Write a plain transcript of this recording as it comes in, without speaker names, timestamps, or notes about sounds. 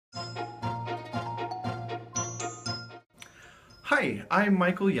Hi, I'm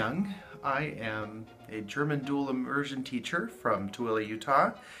Michael Young. I am a German dual immersion teacher from Tooele,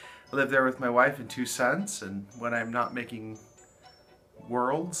 Utah. I live there with my wife and two sons, and when I'm not making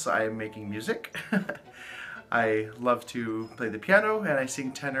worlds, I am making music. I love to play the piano, and I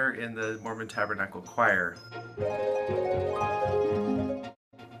sing tenor in the Mormon Tabernacle Choir.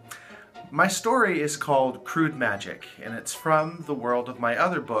 My story is called Crude Magic, and it's from the world of my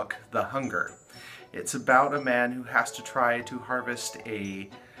other book, The Hunger. It's about a man who has to try to harvest a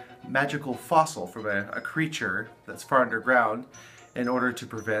magical fossil from a creature that's far underground in order to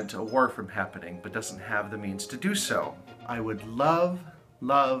prevent a war from happening, but doesn't have the means to do so. I would love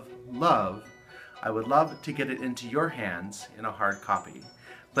to get it into your hands in a hard copy.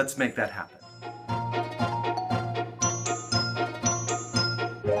 Let's make that happen.